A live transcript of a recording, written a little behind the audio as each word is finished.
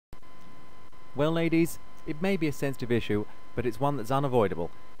Well, ladies, it may be a sensitive issue, but it's one that's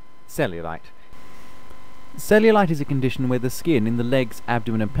unavoidable. Cellulite. Cellulite is a condition where the skin in the legs,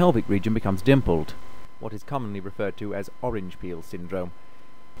 abdomen and pelvic region becomes dimpled, what is commonly referred to as orange peel syndrome.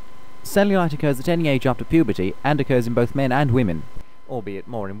 Cellulite occurs at any age after puberty and occurs in both men and women, albeit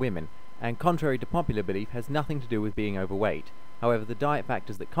more in women, and contrary to popular belief has nothing to do with being overweight. However, the diet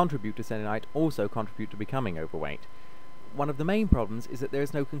factors that contribute to cellulite also contribute to becoming overweight. One of the main problems is that there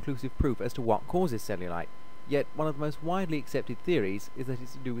is no conclusive proof as to what causes cellulite, yet one of the most widely accepted theories is that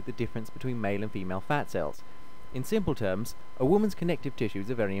it's to do with the difference between male and female fat cells. In simple terms, a woman's connective tissues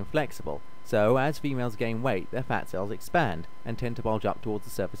are very inflexible, so as females gain weight, their fat cells expand and tend to bulge up towards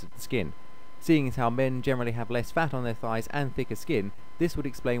the surface of the skin. Seeing as how men generally have less fat on their thighs and thicker skin, this would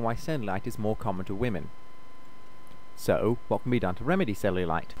explain why cellulite is more common to women. So, what can be done to remedy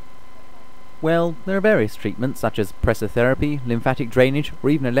cellulite? Well, there are various treatments such as pressotherapy, lymphatic drainage, or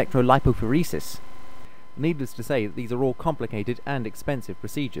even electrolipophoresis. Needless to say that these are all complicated and expensive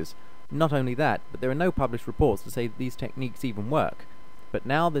procedures. Not only that, but there are no published reports to say that these techniques even work. But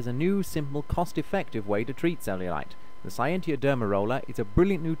now there's a new, simple, cost-effective way to treat cellulite. The Scientia Derma Roller is a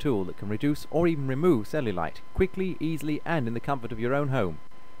brilliant new tool that can reduce or even remove cellulite quickly, easily, and in the comfort of your own home.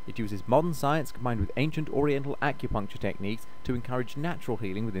 It uses modern science combined with ancient oriental acupuncture techniques to encourage natural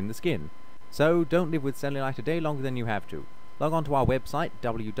healing within the skin. So don't live with cellulite a day longer than you have to. Log on to our website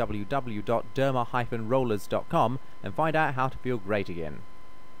www.derma-rollers.com and find out how to feel great again.